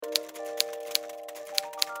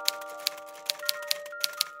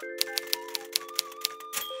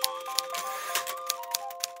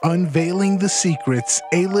unveiling the secrets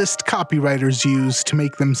A-list copywriters use to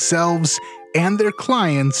make themselves and their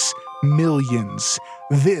clients millions.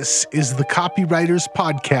 This is the Copywriters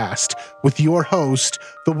Podcast with your host,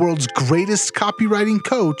 the world's greatest copywriting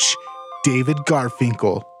coach, David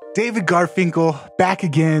Garfinkel. David Garfinkel, back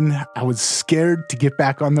again. I was scared to get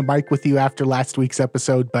back on the mic with you after last week's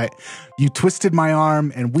episode, but you twisted my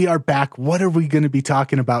arm and we are back. What are we going to be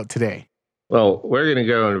talking about today? Well, we're going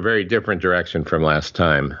to go in a very different direction from last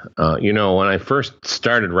time. When I first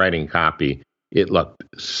started writing copy, it looked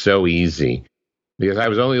so easy because I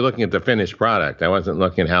was only looking at the finished product. I wasn't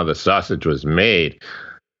looking at how the sausage was made.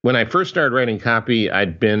 When I first started writing copy,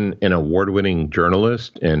 I'd been an award-winning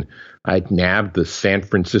journalist, and I'd nabbed the San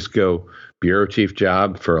Francisco bureau chief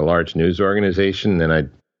job for a large news organization. Then I'd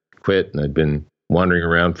quit, and I'd been wandering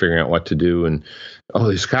around figuring out what to do. And,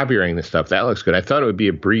 this copywriting, this stuff, that looks good. I thought it would be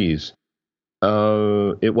a breeze.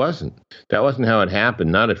 It wasn't. That wasn't how it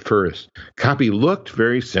happened, not at first. Copy looked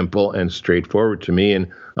very simple and straightforward to me, and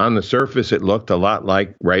on the surface, it looked a lot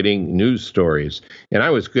like writing news stories. And I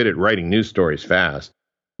was good at writing news stories fast.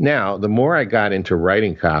 Now, the more I got into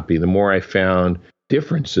writing copy, the more I found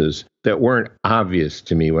differences that weren't obvious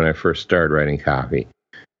to me when I first started writing copy.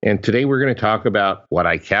 And today we're going to talk about what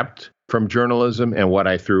I kept from journalism and what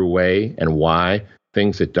I threw away and why,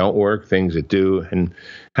 things that don't work, things that do, and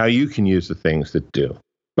how you can use the things that do.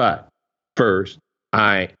 But first,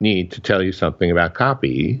 I need to tell you something about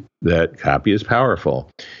copy, that copy is powerful.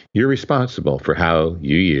 You're responsible for how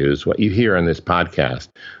you use what you hear on this podcast.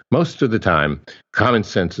 Most of the time, common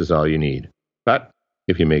sense is all you need. But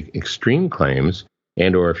if you make extreme claims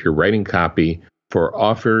or if you're writing copy for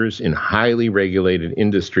offers in highly regulated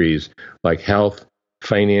industries like health,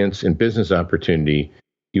 finance, and business opportunity,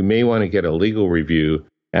 you may want to get a legal review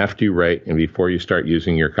after you write and before you start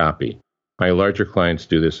using your copy. My larger clients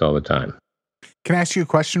do this all the time. Can I ask you a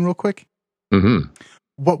question real quick? Mm-hmm.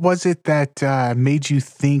 What was it that made you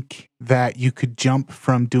think that you could jump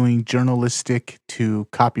from doing journalistic to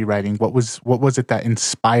copywriting? What was it that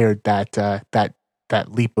inspired that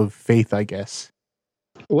leap of faith, I guess?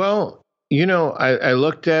 Well, I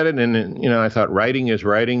looked at it and, I thought writing is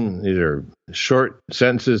writing. These are short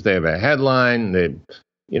sentences. They have a headline. They're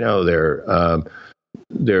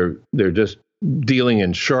just dealing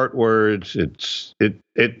in short words.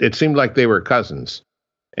 It seemed like they were cousins,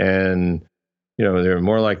 and they're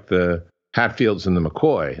more like the Hatfields and the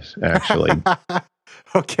McCoys, actually.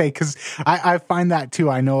 Okay, because I find that too.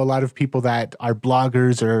 I know a lot of people that are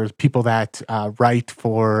bloggers or people that write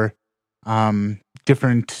for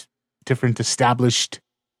different established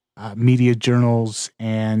media journals,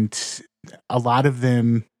 and a lot of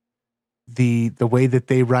them, the way that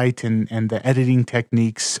they write and the editing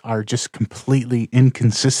techniques are just completely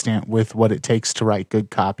inconsistent with what it takes to write good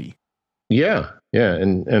copy. Yeah,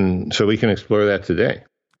 and so we can explore that today.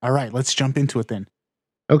 All right, let's jump into it then.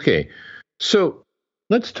 Okay, so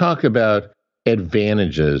let's talk about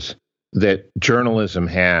advantages that journalism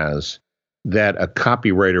has that a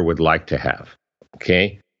copywriter would like to have.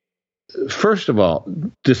 Okay, first of all,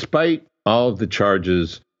 despite all of the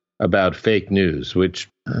charges about fake news, which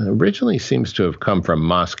originally seems to have come from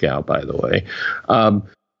Moscow, by the way,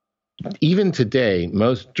 even today,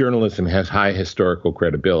 most journalism has high historical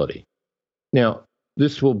credibility. Now,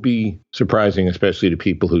 this will be surprising, especially to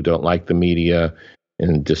people who don't like the media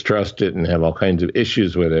and distrust it and have all kinds of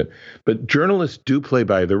issues with it. But journalists do play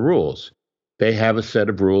by the rules. They have a set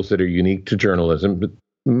of rules that are unique to journalism, but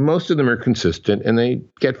most of them are consistent, and they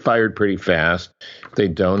get fired pretty fast if they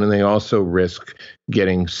don't, and they also risk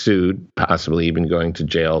getting sued, possibly even going to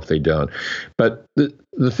jail if they don't. But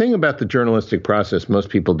the thing about the journalistic process most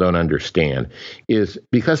people don't understand is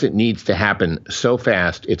because it needs to happen so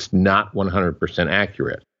fast, it's not 100%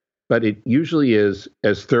 accurate. But it usually is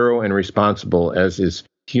as thorough and responsible as is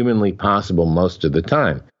humanly possible most of the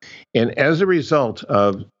time. And as a result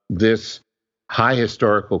of this high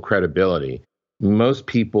historical credibility, most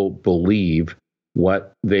people believe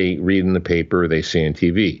what they read in the paper or they see on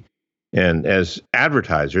TV. And as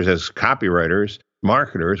advertisers, as copywriters,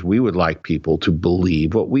 marketers, we would like people to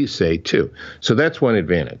believe what we say too. So that's one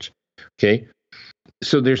advantage. Okay.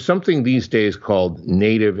 So there's something these days called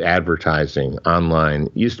native advertising online.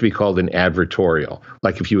 It used to be called an advertorial.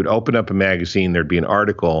 Like if you would open up a magazine, there'd be an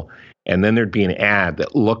article, and then there'd be an ad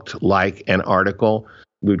that looked like an article.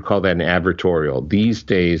 We would call that an advertorial. These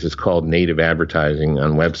days, it's called native advertising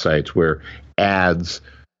on websites where ads,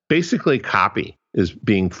 basically copy, is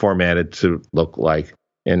being formatted to look like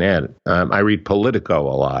an ad. I read Politico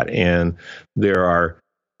a lot, and there are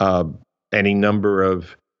any number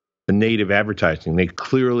of native advertising. They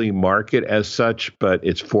clearly market as such, but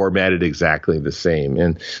it's formatted exactly the same.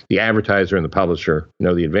 And the advertiser and the publisher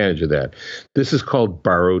know the advantage of that. This is called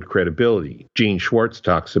borrowed credibility. Gene Schwartz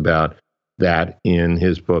talks about that in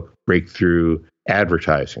his book, Breakthrough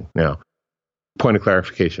Advertising. Now, point of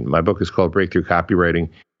clarification, my book is called Breakthrough Copywriting.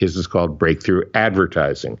 His is called Breakthrough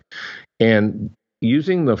Advertising. And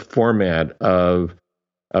using the format of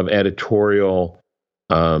editorial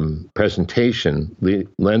presentation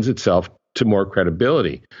lends itself to more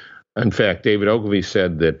credibility. In fact, David Ogilvy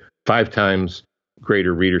said that 5 times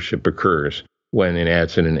greater readership occurs when an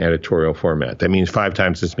ad's in an editorial format. That means 5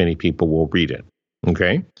 times as many people will read it.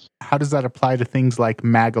 Okay? How does that apply to things like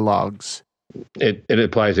magalogs? It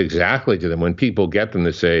applies exactly to them. When people get them,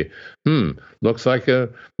 they say, looks like a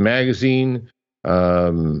magazine,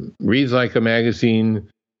 reads like a magazine.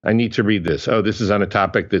 I need to read this. Oh, this is on a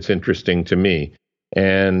topic that's interesting to me.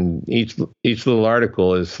 And each little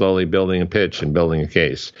article is slowly building a pitch and building a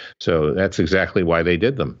case. So that's exactly why they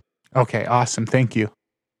did them. Okay, awesome. Thank you.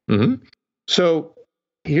 Mm-hmm. So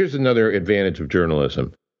here's another advantage of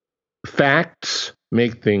journalism. Facts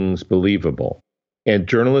make things believable. And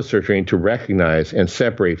journalists are trained to recognize and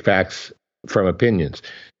separate facts from opinions.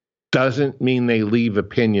 Doesn't mean they leave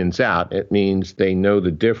opinions out. It means they know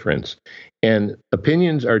the difference. And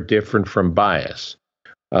opinions are different from bias.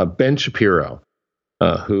 Ben Shapiro,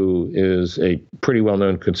 who is a pretty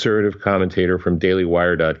well-known conservative commentator from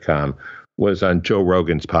dailywire.com, was on Joe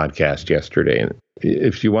Rogan's podcast yesterday. And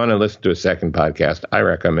if you want to listen to a second podcast, I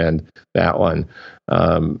recommend that one.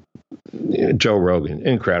 Joe Rogan,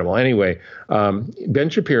 incredible. Anyway, Ben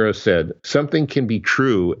Shapiro said, something can be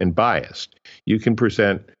true and biased. You can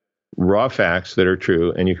present raw facts that are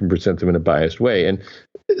true, and you can present them in a biased way. And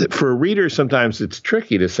for readers, sometimes it's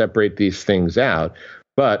tricky to separate these things out.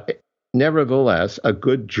 But nevertheless, a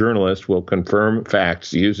good journalist will confirm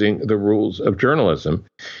facts using the rules of journalism,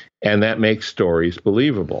 and that makes stories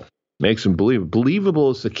believable. Makes them believable.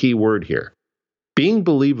 Believable is the key word here. Being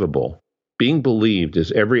believable, being believed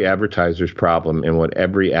is every advertiser's problem and what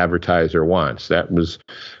every advertiser wants. That was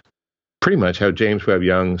pretty much how James Webb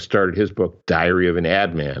Young started his book, Diary of an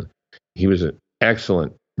Ad Man. He was an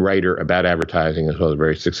excellent writer about advertising as well as a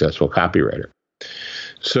very successful copywriter.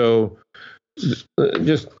 So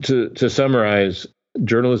just to summarize,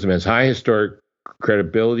 journalism has high historic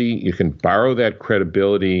credibility. You can borrow that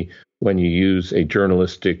credibility when you use a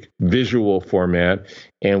journalistic visual format,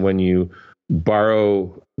 and when you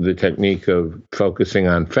borrow the technique of focusing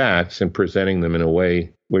on facts and presenting them in a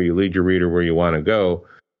way where you lead your reader where you want to go,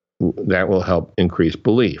 that will help increase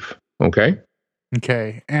belief. Okay?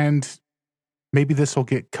 Okay. And maybe this will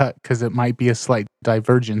get cut because it might be a slight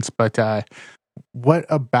divergence, but what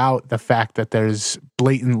about the fact that there's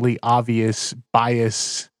blatantly obvious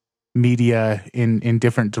bias media in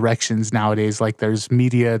different directions nowadays? Like there's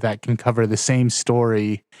media that can cover the same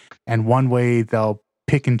story, and one way they'll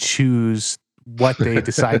pick and choose what they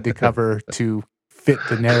decide to cover to fit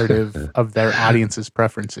the narrative of their audience's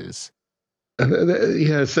preferences.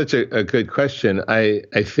 Yeah, it's such a good question. I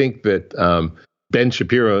think that Ben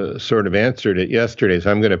Shapiro sort of answered it yesterday,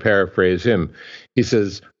 so I'm going to paraphrase him. He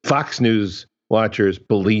says, Fox News watchers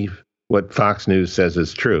believe what Fox News says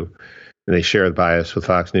is true. And they share the bias with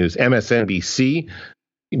Fox News. MSNBC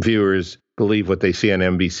viewers believe what they see on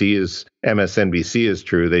MSNBC is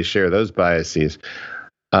true. They share those biases.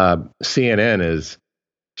 CNN is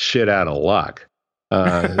shit out of luck.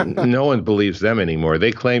 No one believes them anymore.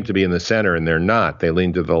 They claim to be in the center, and they're not. They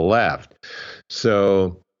lean to the left.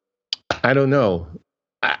 So I don't know.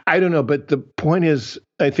 I don't know. But the point is,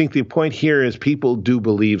 I think the point here is people do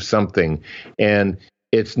believe something, and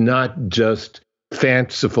it's not just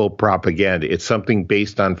fanciful propaganda. It's something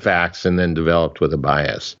based on facts and then developed with a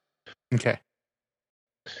bias. Okay.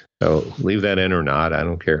 So leave that in or not. I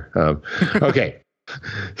don't care. Okay.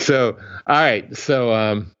 So, all right.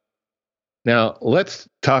 So now let's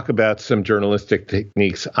talk about some journalistic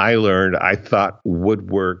techniques I learned I thought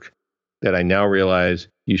would work that I now realize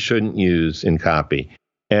you shouldn't use in copy.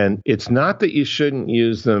 And it's not that you shouldn't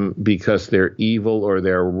use them because they're evil or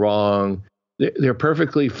they're wrong. They're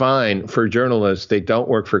perfectly fine for journalists. They don't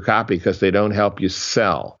work for copy because they don't help you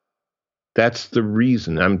sell. That's the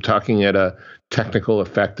reason. I'm talking at a technical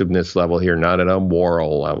effectiveness level here, not at a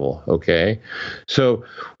moral level, okay? So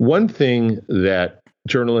one thing that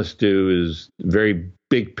journalists do is very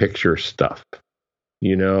big picture stuff.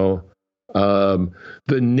 You know,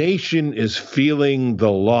 the nation is feeling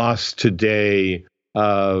the loss today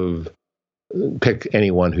of, pick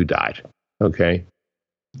anyone who died, okay?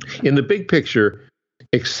 In the big picture,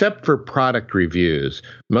 except for product reviews,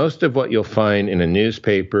 most of what you'll find in a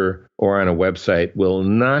newspaper or on a website will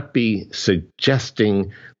not be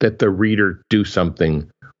suggesting that the reader do something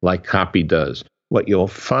like copy does. What you'll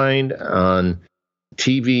find on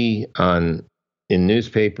TV, in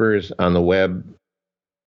newspapers, on the web,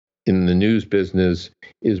 in the news business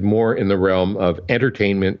is more in the realm of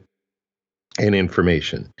entertainment and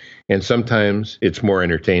information. And sometimes it's more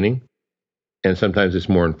entertaining, and sometimes it's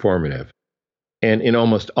more informative. And in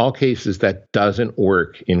almost all cases, that doesn't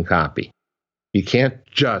work in copy. You can't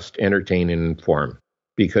just entertain and inform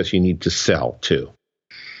because you need to sell too.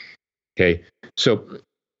 Okay, so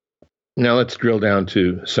now let's drill down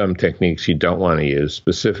to some techniques you don't want to use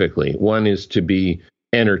specifically. One is to be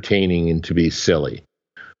entertaining and to be silly.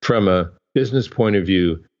 From a business point of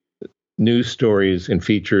view, news stories and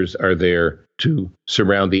features are there to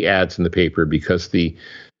surround the ads in the paper because the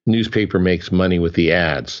newspaper makes money with the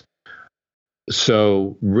ads.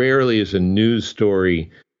 So rarely is a news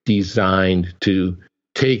story designed to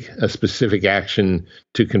take a specific action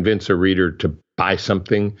to convince a reader to buy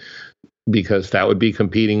something, because that would be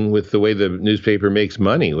competing with the way the newspaper makes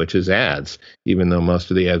money, which is ads, even though most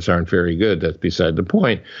of the ads aren't very good. That's beside the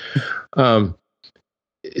point.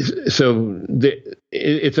 It's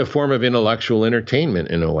a form of intellectual entertainment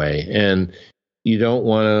in a way, and you don't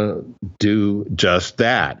want to do just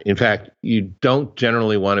that. In fact, you don't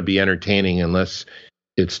generally want to be entertaining unless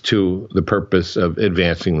it's to the purpose of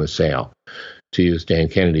advancing the sale, to use Dan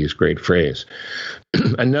Kennedy's great phrase.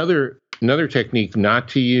 Another technique not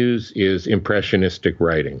to use is impressionistic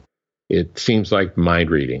writing. It seems like mind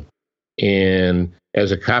reading. And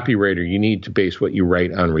as a copywriter, you need to base what you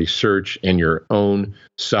write on research and your own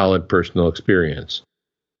solid personal experience.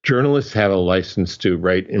 Journalists have a license to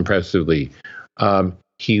write impressively.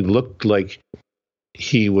 He looked like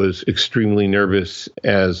he was extremely nervous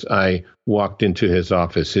as I walked into his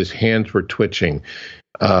office. His hands were twitching.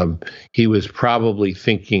 He was probably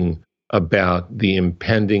thinking about the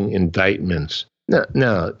impending indictments.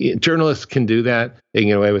 No, journalists can do that. They can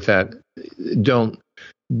get away with that.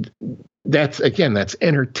 That's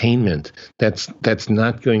entertainment. That's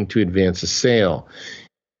not going to advance a sale.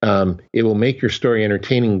 It will make your story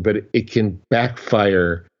entertaining, but it can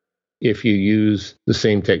backfire if you use the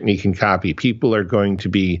same technique in copy. People are going to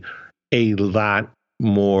be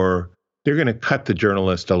they're going to cut the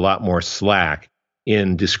journalist a lot more slack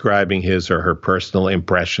in describing his or her personal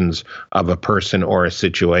impressions of a person or a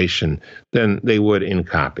situation than they would in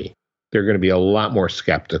copy. They're going to be a lot more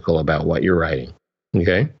skeptical about what you're writing.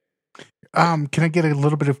 Okay? Can I get a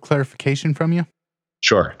little bit of clarification from you?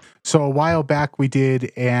 Sure. So a while back we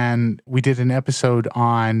did an episode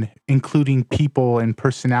on including people and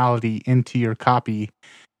personality into your copy,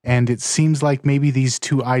 and it seems like maybe these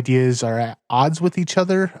two ideas are at odds with each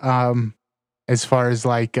other, as far as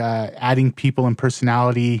like adding people and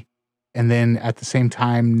personality, and then at the same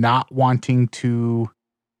time not wanting to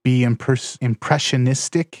be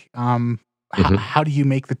impressionistic. How do you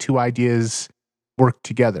make the two ideas work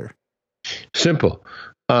together? Simple.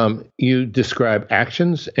 You describe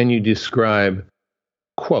actions and you describe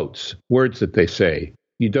quotes, words that they say.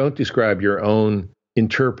 You don't describe your own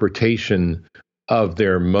interpretation of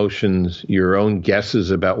their emotions, your own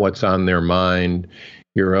guesses about what's on their mind,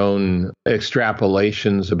 your own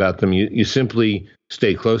extrapolations about them. You simply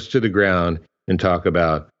stay close to the ground and talk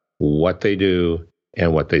about what they do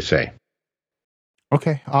and what they say.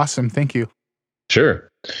 Okay, awesome. Thank you. Sure.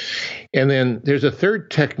 And then there's a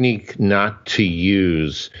third technique not to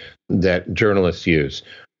use that journalists use,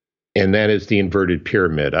 and that is the inverted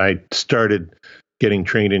pyramid. I started getting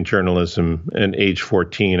trained in journalism at age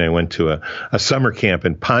 14. I went to a summer camp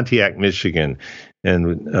in Pontiac, Michigan,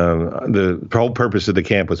 and the whole purpose of the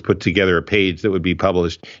camp was put together a page that would be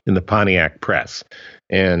published in the Pontiac Press.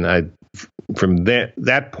 And from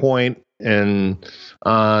that point and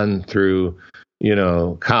on through,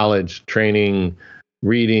 college training,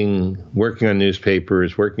 reading, working on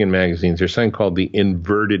newspapers, working in magazines, there's something called the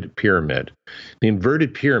inverted pyramid. The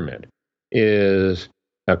inverted pyramid is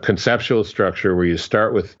a conceptual structure where you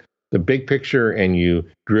start with the big picture and you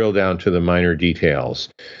drill down to the minor details.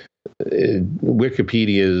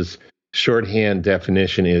 Wikipedia's shorthand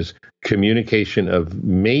definition is communication of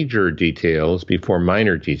major details before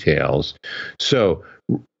minor details. So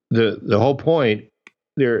the whole point,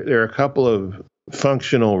 there are a couple of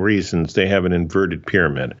functional reasons they have an inverted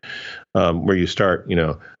pyramid, where you start,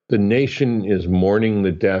 the nation is mourning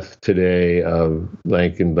the death today of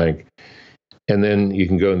blank and blank. And then you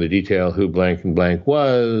can go into detail who blank and blank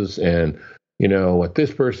was, and, what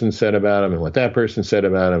this person said about him and what that person said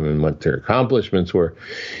about him and what their accomplishments were.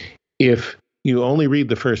 If you only read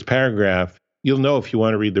the first paragraph, you'll know if you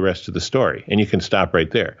want to read the rest of the story, and you can stop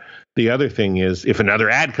right there. The other thing is, if another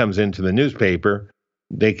ad comes into the newspaper,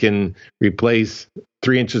 they can replace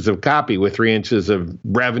 3 inches of copy with 3 inches of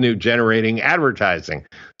revenue generating advertising.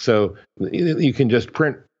 So you can just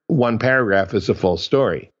print one paragraph as a full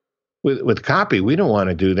story. With copy, we don't want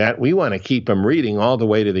to do that. We want to keep them reading all the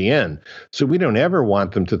way to the end. So we don't ever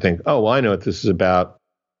want them to think, oh, well, I know what this is about.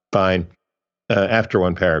 Fine. After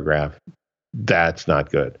one paragraph, that's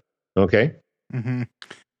not good. Okay? Mm-hmm.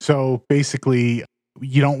 So basically,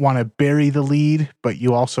 you don't want to bury the lead, but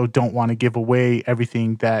you also don't want to give away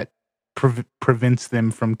everything that prevents them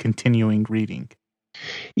from continuing reading.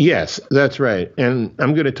 Yes, that's right. And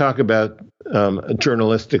I'm going to talk about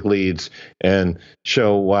journalistic leads and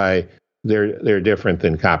show why they're different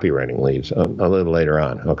than copywriting leads a little later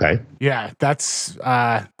on. Okay. Yeah, that's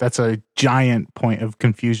a giant point of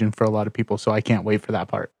confusion for a lot of people. So I can't wait for that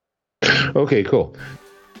part. Okay, cool.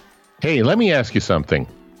 Hey, let me ask you something.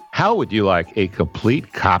 How would you like a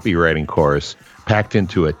complete copywriting course packed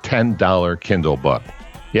into a $10 Kindle book?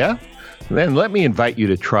 Yeah? Then let me invite you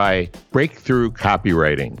to try Breakthrough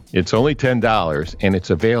Copywriting. It's only $10 and it's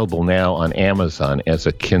available now on Amazon as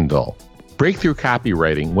a Kindle. Breakthrough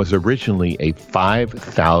Copywriting was originally a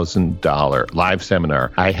 $5,000 live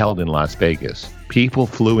seminar I held in Las Vegas. People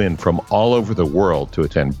flew in from all over the world to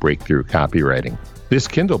attend Breakthrough Copywriting. This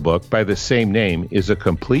Kindle book by the same name is a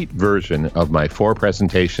complete version of my 4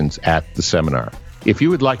 presentations at the seminar. If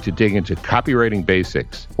you would like to dig into copywriting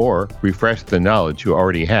basics or refresh the knowledge you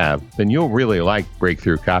already have, then you'll really like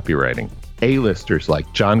Breakthrough Copywriting. A-listers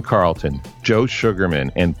like John Carlton, Joe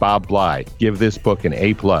Sugarman, and Bob Bly give this book an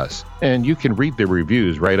A+, and you can read the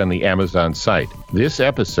reviews right on the Amazon site. This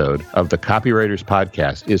episode of the Copywriters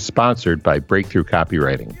Podcast is sponsored by Breakthrough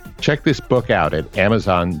Copywriting. Check this book out at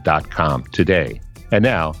Amazon.com today. And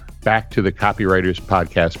now, back to the Copywriters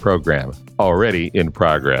Podcast program, already in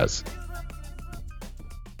progress.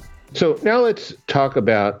 So now let's talk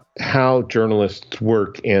about how journalists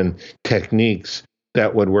work and techniques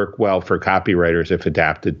that would work well for copywriters if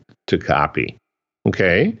adapted to copy.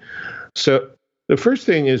 Okay? So the first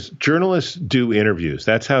thing is journalists do interviews.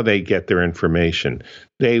 That's how they get their information.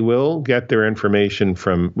 They will get their information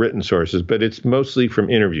from written sources, but it's mostly from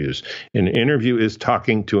interviews. An interview is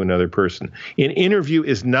talking to another person. An interview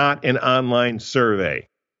is not an online survey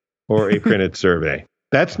or a printed survey.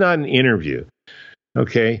 That's not an interview.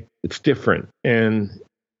 Okay? It's different. And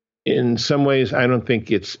in some ways, I don't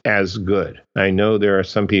think it's as good. I know there are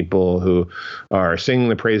some people who are singing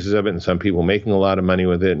the praises of it and some people making a lot of money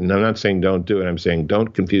with it. And I'm not saying don't do it. I'm saying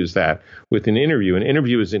don't confuse that with an interview. An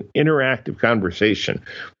interview is an interactive conversation.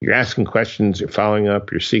 You're asking questions, you're following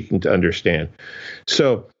up, you're seeking to understand.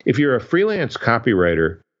 So if you're a freelance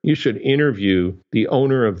copywriter, you should interview the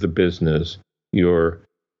owner of the business you're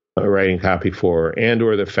writing copy for, and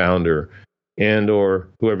or the founder, and or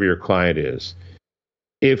whoever your client is.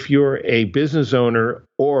 If you're a business owner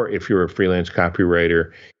or if you're a freelance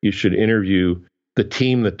copywriter, you should interview the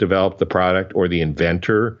team that developed the product or the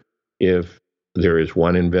inventor, if there is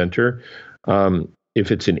one inventor.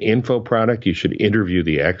 If it's an info product, you should interview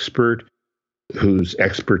the expert whose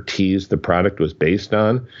expertise the product was based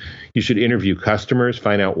on. You should interview customers,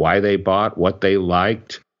 find out why they bought, what they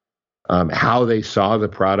liked, how they saw the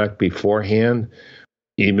product beforehand.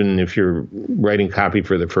 Even if you're writing copy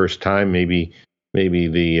for the first time, maybe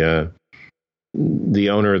the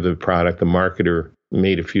owner of the product, the marketer,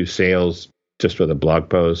 made a few sales just with a blog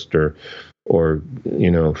post or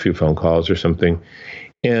a few phone calls or something.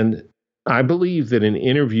 And I believe that an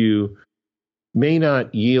interview may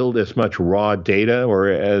not yield as much raw data or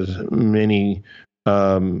as many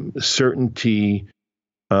certainty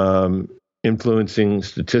influencing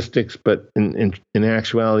statistics, but in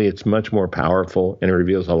actuality, it's much more powerful and it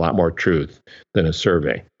reveals a lot more truth than a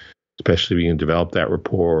survey. Especially if you can develop that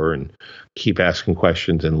rapport and keep asking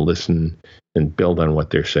questions and listen and build on what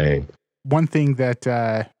they're saying. One thing that,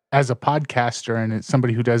 as a podcaster and as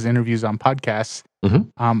somebody who does interviews on podcasts,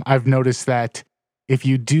 I've noticed that if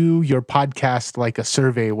you do your podcast like a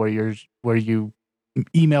survey where you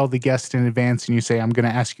email the guest in advance and you say, I'm going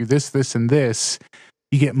to ask you this, this, and this,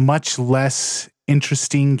 you get much less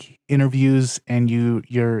interesting interviews, and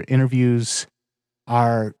your interviews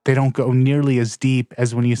they don't go nearly as deep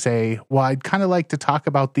as when you say, well, I'd kind of like to talk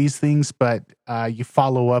about these things, but you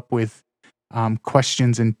follow up with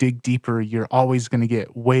questions and dig deeper. You're always going to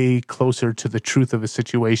get way closer to the truth of a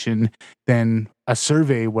situation than a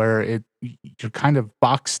survey where you're kind of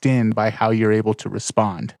boxed in by how you're able to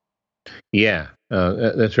respond. Yeah,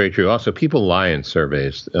 that's very true. Also, people lie in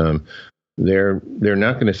surveys. They're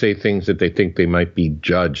not going to say things that they think they might be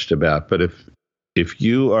judged about. But if if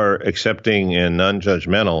you are accepting and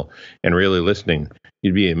non-judgmental and really listening,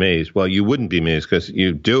 you'd be amazed. Well, you wouldn't be amazed because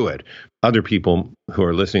you do it. Other people who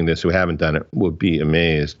are listening to this who haven't done it would be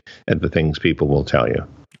amazed at the things people will tell you.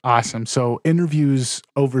 Awesome. So interviews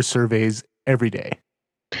over surveys every day.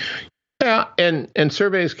 Yeah, and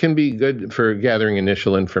surveys can be good for gathering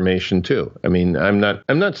initial information too. I mean, I'm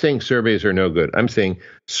not saying surveys are no good. I'm saying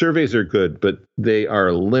surveys are good, but they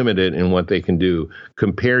are limited in what they can do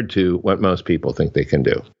compared to what most people think they can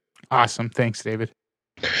do. Awesome. Thanks, David.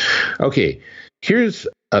 Okay, here's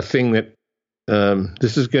a thing that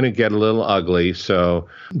this is going to get a little ugly. So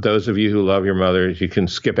those of you who love your mothers, you can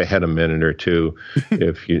skip ahead a minute or two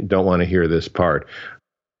if you don't want to hear this part.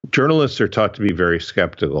 Journalists are taught to be very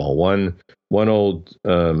skeptical. One old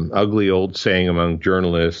ugly old saying among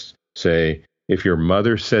journalists say, if your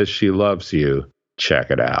mother says she loves you, check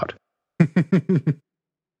it out.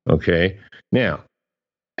 Okay. Now,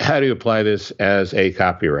 how do you apply this as a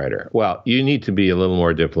copywriter? Well, you need to be a little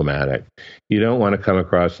more diplomatic. You don't want to come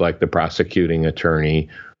across like the prosecuting attorney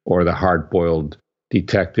or the hard-boiled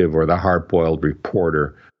detective or the hard-boiled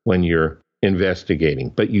reporter when you're investigating,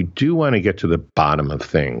 but you do want to get to the bottom of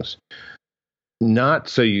things, not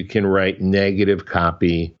so you can write negative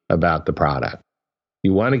copy about the product.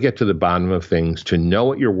 You want to get to the bottom of things to know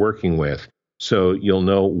what you're working with, so you'll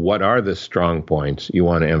know what are the strong points you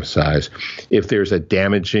want to emphasize. If there's a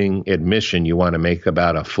damaging admission you want to make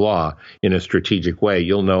about a flaw in a strategic way,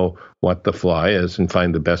 you'll know what the flaw is and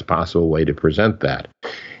find the best possible way to present that.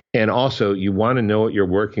 And also, you want to know what you're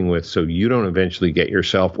working with so you don't eventually get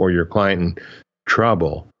yourself or your client in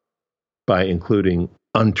trouble by including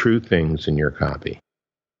untrue things in your copy.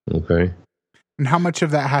 Okay? And how much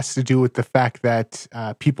of that has to do with the fact that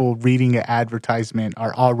people reading an advertisement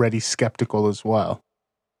are already skeptical as well?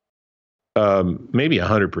 Maybe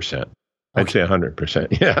 100%. I'd say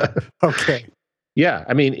 100%. Yeah. Okay. Yeah.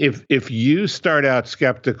 I mean, if you start out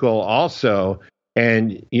skeptical also,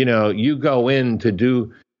 and, you go in to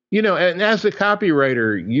do, and as a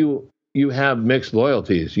copywriter, you have mixed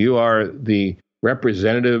loyalties. You are the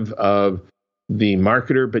representative of the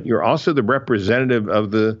marketer, but you're also the representative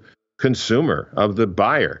of the consumer, of the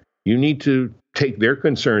buyer. You need to take their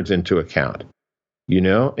concerns into account,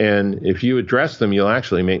 and if you address them, you'll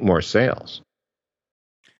actually make more sales.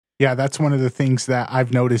 Yeah, that's one of the things that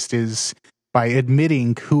I've noticed is by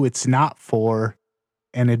admitting who it's not for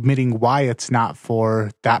and admitting why it's not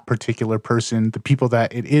for that particular person, the people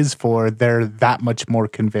that it is for, they're that much more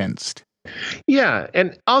convinced. Yeah,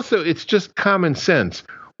 and also it's just common sense.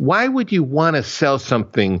 Why would you want to sell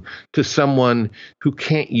something to someone who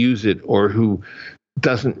can't use it or who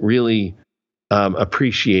doesn't really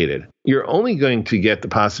appreciate it? You're only going to get the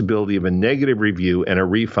possibility of a negative review and a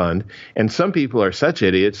refund. And some people are such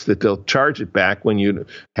idiots that they'll charge it back when you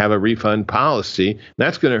have a refund policy.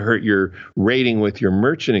 That's going to hurt your rating with your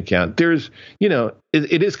merchant account. There's,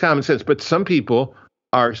 it is common sense, but some people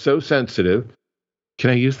are so sensitive. Can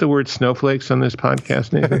I use the word snowflakes on this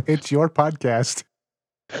podcast, Nathan? It's your podcast.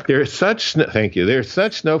 Thank you. They're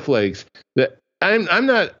such snowflakes that I'm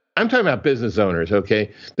talking about business owners,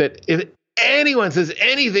 okay? That if anyone says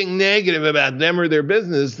anything negative about them or their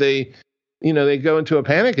business, they go into a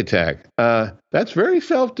panic attack. That's very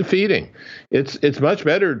self-defeating. It's much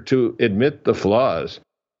better to admit the flaws.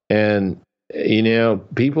 And,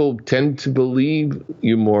 people tend to believe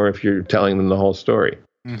you more if you're telling them the whole story.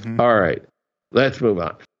 Mm-hmm. All right, let's move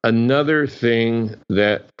on. Another thing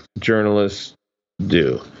that journalists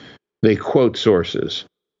do, they quote sources.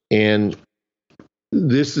 And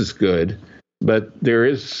this is good, but there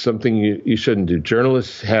is something you shouldn't do.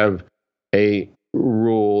 Journalists have a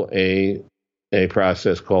rule, a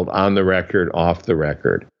process called on the record, off the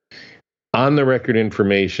record. On the record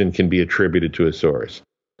information can be attributed to a source.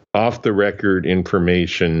 Off the record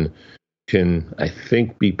information can, I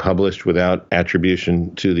think, be published without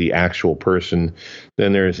attribution to the actual person.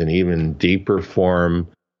 Then there's an even deeper form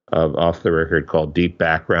of off the record called deep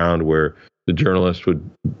background, where the journalist would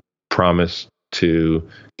promise to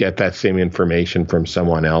get that same information from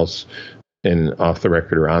someone else in off the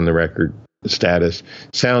record or on the record status.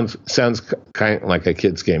 Sounds kind of like a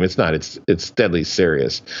kid's game. It's not. It's deadly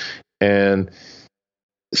serious. And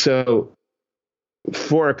so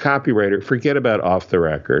for a copywriter, forget about off the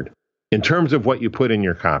record in terms of what you put in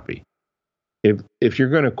your copy. If you're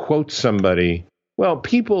going to quote somebody, well,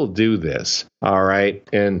 people do this, all right?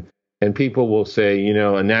 And people will say,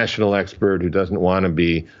 a national expert who doesn't want to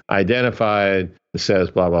be identified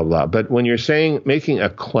says blah, blah, blah. But when you're making a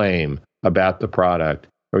claim about the product,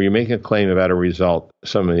 or you're making a claim about a result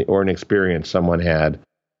or an experience someone had,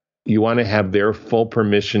 you want to have their full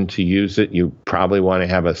permission to use it. You probably want to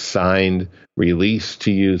have a signed release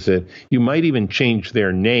to use it. You might even change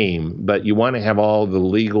their name, but you want to have all the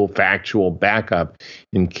legal, factual backup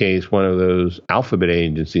in case one of those alphabet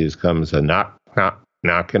agencies comes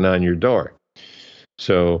knocking on your door.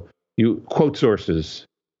 So you quote sources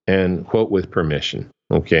and quote with permission.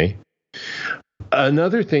 Okay.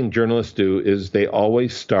 Another thing journalists do is they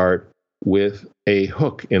always start with a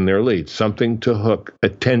hook in their lead, something to hook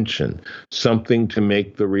attention, something to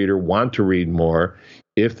make the reader want to read more,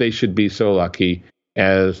 if they should be so lucky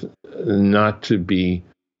as not to be,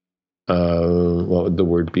 what would the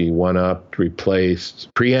word be, one-upped, replaced,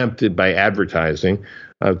 preempted by advertising.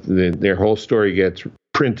 Their whole story gets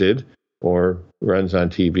printed or runs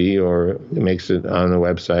on TV or makes it on the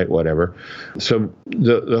website, whatever. So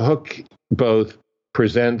the hook both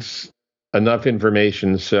presents enough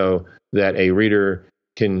information so that a reader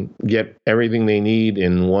can get everything they need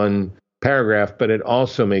in one paragraph, but it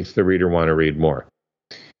also makes the reader want to read more.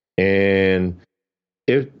 And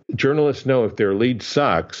if journalists know if their lead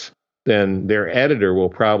sucks, then their editor will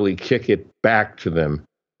probably kick it back to them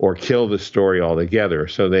or kill the story altogether.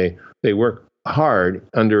 So they work hard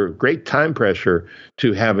under great time pressure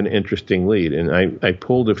to have an interesting lead. And I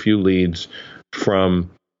pulled a few leads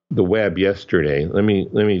from the web yesterday. Let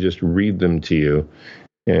me just read them to you,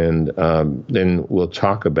 and then we'll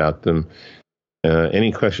talk about them.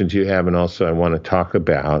 Any questions you have, and also I want to talk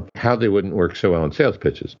about how they wouldn't work so well in sales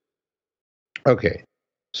pitches. Okay,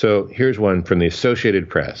 so here's one from the Associated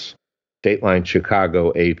Press, Dateline Chicago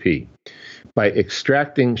AP. By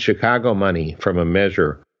extracting Chicago money from a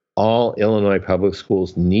measure all Illinois public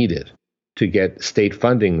schools needed to get state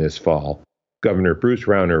funding this fall, Governor Bruce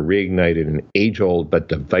Rauner reignited an age-old but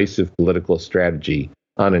divisive political strategy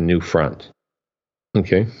on a new front.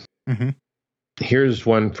 Okay. Mm-hmm. Here's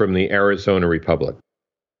one from the Arizona Republic,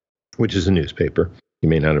 which is a newspaper you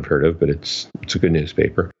may not have heard of, but it's a good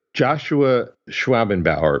newspaper. Joshua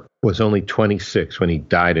Schwabenbauer was only 26 when he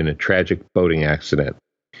died in a tragic boating accident.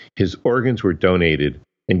 His organs were donated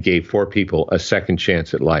and gave 4 people a second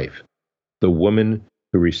chance at life. The woman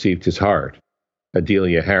who received his heart,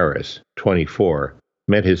 Adelia Harris, 24,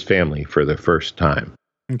 met his family for the first time.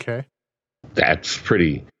 Okay. That's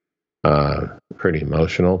pretty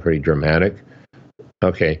emotional, pretty dramatic.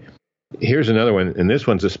 Okay. Here's another one, and this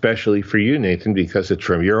one's especially for you, Nathan, because it's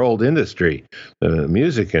from your old industry, the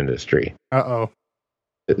music industry. Uh-oh.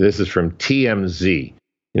 This is from TMZ,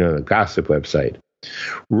 the gossip website.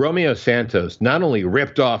 Romeo Santos not only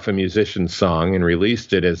ripped off a musician's song and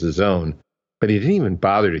released it as his own, but he didn't even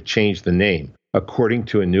bother to change the name, according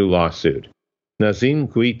to a new lawsuit. Nazim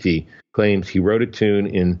Guiti claims he wrote a tune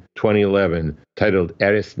in 2011 titled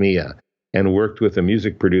Eres Mia and worked with a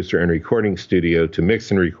music producer and recording studio to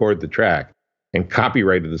mix and record the track and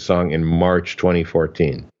copyrighted the song in March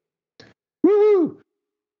 2014. Woo!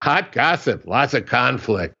 Hot gossip, lots of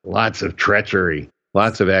conflict, lots of treachery,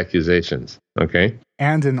 lots of accusations. Okay?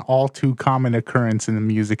 And an all too common occurrence in the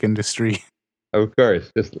music industry. Of course,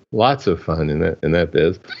 just lots of fun in that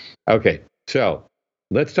biz. Okay, so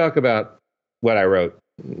let's talk about what I wrote.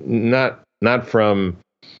 Not from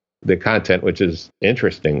the content, which is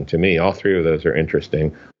interesting to me. All 3 of those are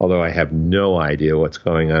interesting, although I have no idea what's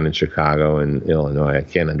going on in Chicago and Illinois. I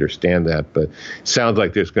can't understand that, but it sounds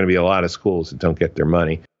like there's going to be a lot of schools that don't get their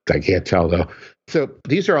money. I can't tell, though. So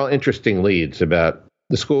these are all interesting leads about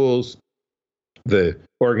the schools, the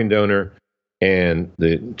organ donor, and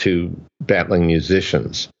the 2 battling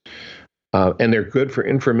musicians. And they're good for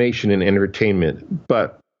information and entertainment,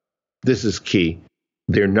 but this is key.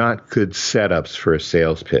 They're not good setups for a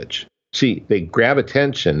sales pitch. See, they grab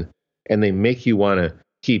attention and they make you want to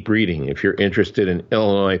keep reading. If you're interested in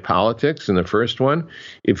Illinois politics in the first one,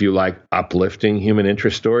 if you like uplifting human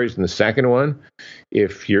interest stories in the second one,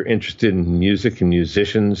 if you're interested in music and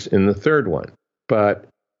musicians in the third one. But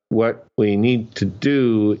what we need to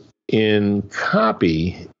do in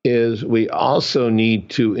copy is we also need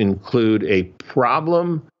to include a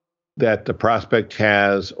problem that the prospect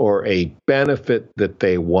has or a benefit that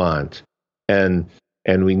they want. And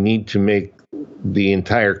we need to make the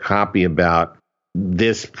entire copy about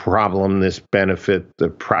this problem, this benefit, the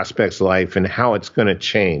prospect's life, and how it's going to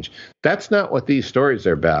change. That's not what these stories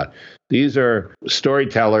are about. These are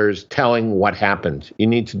storytellers telling what happened. You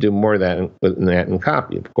need to do more than that in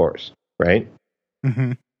copy, of course, right?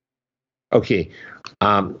 Mm-hmm. Okay,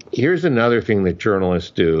 here's another thing that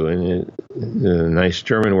journalists do, and the nice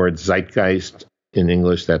German word Zeitgeist in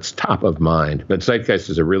English, that's top of mind. But Zeitgeist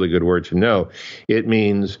is a really good word to know. It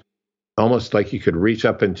means almost like you could reach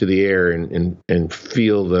up into the air and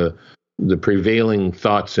feel the prevailing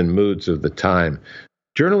thoughts and moods of the time.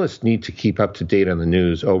 journalists need to keep up to date on the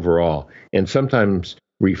news overall and sometimes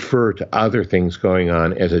refer to other things going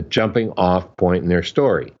on as a jumping off point in their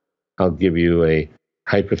story. I'll give you a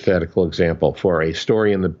hypothetical example for a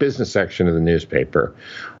story in the business section of the newspaper,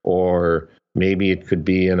 or maybe it could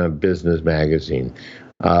be in a business magazine.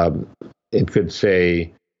 It could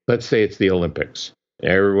say, let's say it's the Olympics.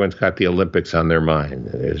 Everyone's got the Olympics on their mind.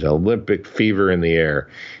 There's Olympic fever in the air.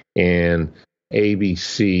 And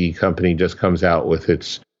ABC company just comes out with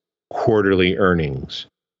its quarterly earnings.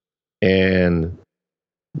 And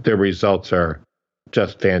the results are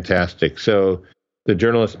just fantastic. So the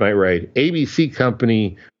journalist might write, ABC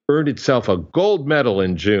company earned itself a gold medal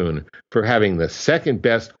in June for having the second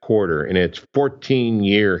best quarter in its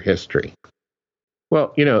 14-year history.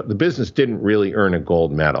 Well, the business didn't really earn a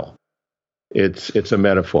gold medal. It's a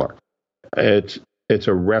metaphor. It's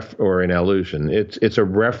a or an allusion. It's a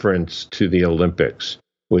reference to the Olympics,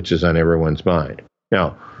 which is on everyone's mind.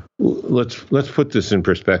 Now, let's put this in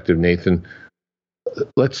perspective, Nathan.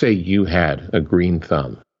 Let's say you had a green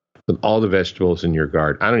thumb with all the vegetables in your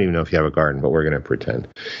garden. I don't even know if you have a garden, but we're going to pretend.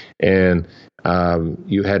 And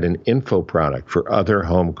you had an info product for other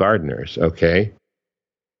home gardeners, okay?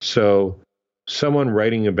 So someone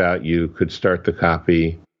writing about you could start the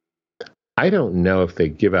copy. I don't know if they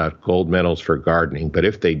give out gold medals for gardening, but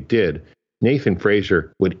if they did, Nathan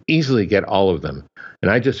Frazier would easily get all of them. And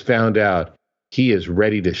I just found out he is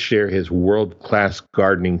ready to share his world-class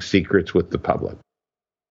gardening secrets with the public.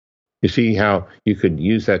 You see how you could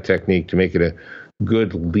use that technique to make it a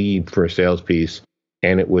good lead for a sales piece,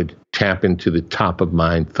 and it would tap into the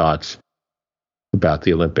top-of-mind thoughts about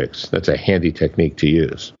the Olympics. That's a handy technique to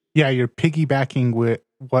use. Yeah, you're piggybacking with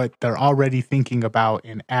what they're already thinking about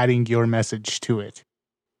and adding your message to it.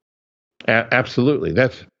 Absolutely.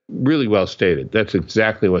 That's really well stated. That's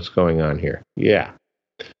exactly what's going on here. Yeah.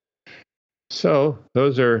 So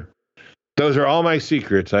those are all my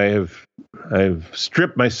secrets. I've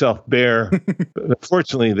stripped myself bare.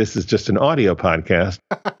 Unfortunately, this is just an audio podcast.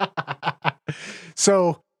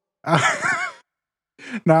 So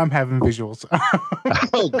now I'm having visuals.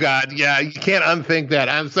 Oh, God. Yeah, you can't unthink that.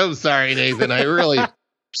 I'm so sorry, Nathan. I really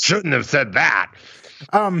shouldn't have said that.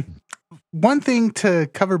 One thing to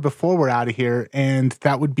cover before we're out of here, and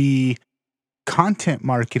that would be content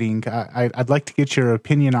marketing. I'd like to get your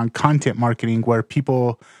opinion on content marketing, where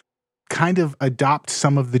people kind of adopt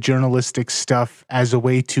some of the journalistic stuff as a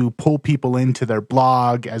way to pull people into their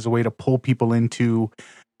blog, as a way to pull people into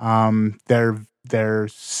their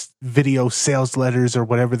video sales letters or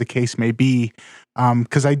whatever the case may be.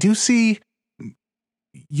 Because I do see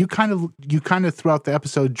you kind of throughout the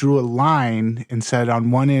episode drew a line and said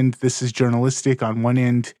on one end this is journalistic, on one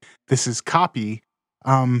end this is copy.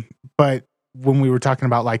 But when we were talking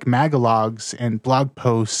about like magalogs and blog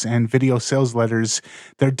posts and video sales letters,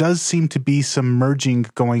 there does seem to be some merging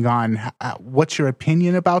going on. What's your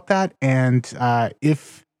opinion about that? And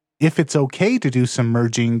if it's okay to do some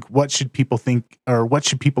merging, what should people think, or what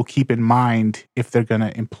should people keep in mind if they're going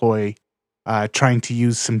to employ trying to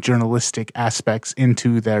use some journalistic aspects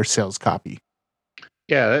into their sales copy?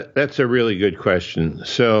 Yeah, that's a really good question.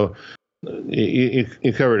 So you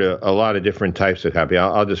covered a lot of different types of copy.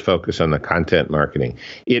 I'll just focus on the content marketing.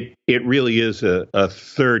 It really is a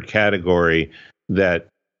third category that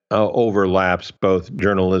overlaps both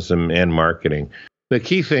journalism and marketing. The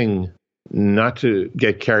key thing not to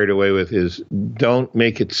get carried away with is don't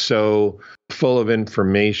make it so full of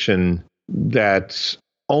information that's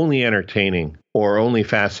only entertaining or only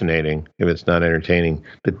fascinating if it's not entertaining,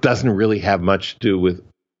 that doesn't really have much to do with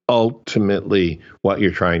ultimately what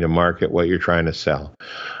you're trying to market, what you're trying to sell.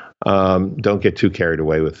 Don't get too carried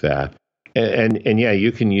away with that. And yeah,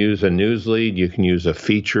 you can use a news lead, you can use a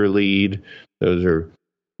feature lead. Those are,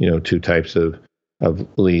 two types of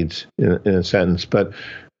leads in a sentence. But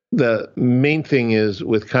the main thing is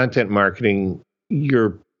with content marketing,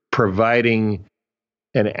 you're providing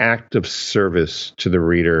an act of service to the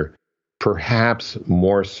reader, perhaps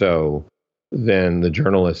more so than the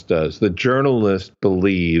journalist does. The journalist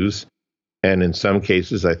believes, and in some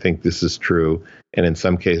cases I think this is true, and in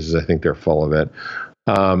some cases I think they're full of it,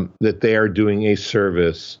 that they are doing a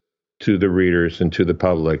service to the readers and to the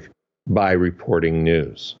public by reporting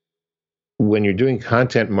news. When you're doing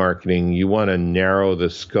content marketing, you want to narrow the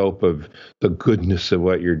scope of the goodness of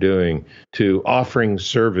what you're doing to offering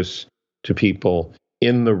service to people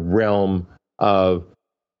in the realm of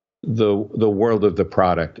the world of the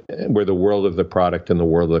product, where the world of the product and the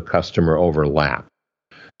world of the customer overlap.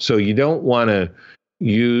 So you don't want to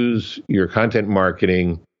use your content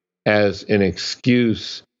marketing as an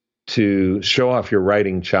excuse to show off your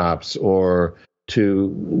writing chops or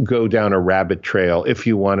to go down a rabbit trail if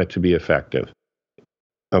you want it to be effective.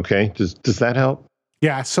 Okay? Does that help?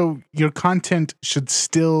 Yeah, so your content should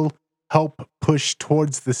still help push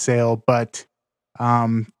towards the sale, but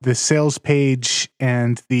the sales page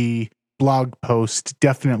and the blog post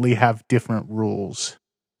definitely have different rules.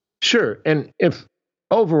 Sure. And if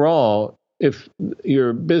overall, if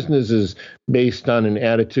your business is based on an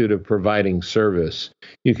attitude of providing service,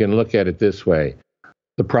 you can look at it this way.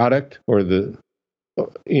 The product or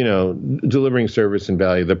delivering service and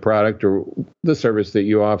value, the product or the service that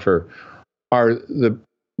you offer are the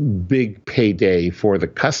big payday for the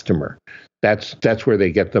customer. That's where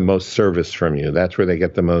they get the most service from you. That's where they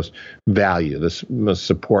get the most value, the most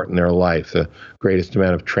support in their life, the greatest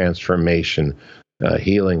amount of transformation,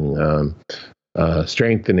 healing,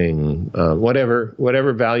 strengthening,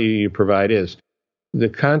 whatever value you provide is. The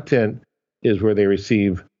content is where they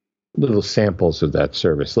receive little samples of that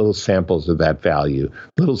service, little samples of that value,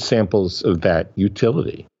 little samples of that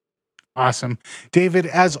utility. Awesome. David,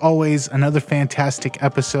 as always, another fantastic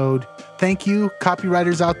episode. Thank you,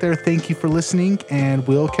 copywriters out there. Thank you for listening, and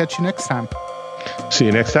we'll catch you next time. See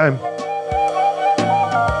you next time.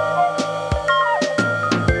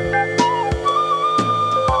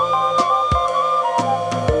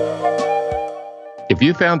 If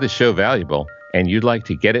you found this show valuable and you'd like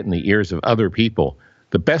to get it in the ears of other people,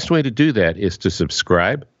 the best way to do that is to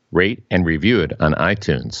subscribe, rate, and review it on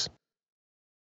iTunes.